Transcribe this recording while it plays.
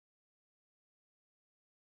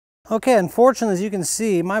Okay, unfortunately, as you can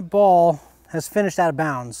see, my ball has finished out of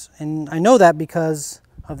bounds. And I know that because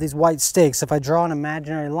of these white stakes. If I draw an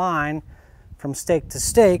imaginary line from stake to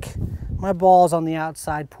stake, my ball is on the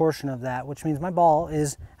outside portion of that, which means my ball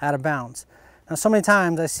is out of bounds. Now, so many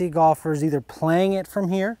times I see golfers either playing it from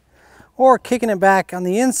here or kicking it back on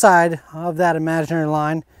the inside of that imaginary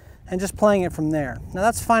line and just playing it from there. Now,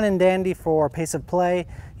 that's fine and dandy for pace of play.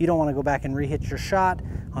 You don't want to go back and re-hit your shot.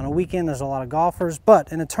 On a weekend, there's a lot of golfers,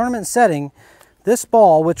 but in a tournament setting, this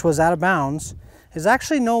ball, which was out of bounds, is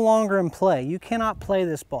actually no longer in play. You cannot play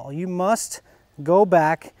this ball. You must go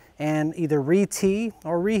back and either re-tee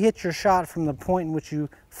or re-hit your shot from the point in which you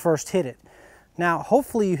first hit it. Now,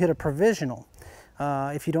 hopefully you hit a provisional.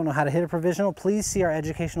 If you don't know how to hit a provisional, please see our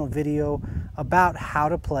educational video about how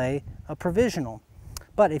to play a provisional.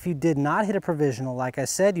 But if you did not hit a provisional, like I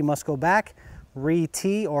said, you must go back,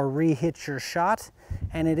 re-tee or re-hit your shot,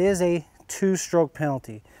 and it is a 2-stroke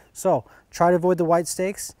penalty. So try to avoid the white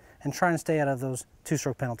stakes and try and stay out of those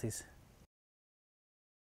 2-stroke penalties.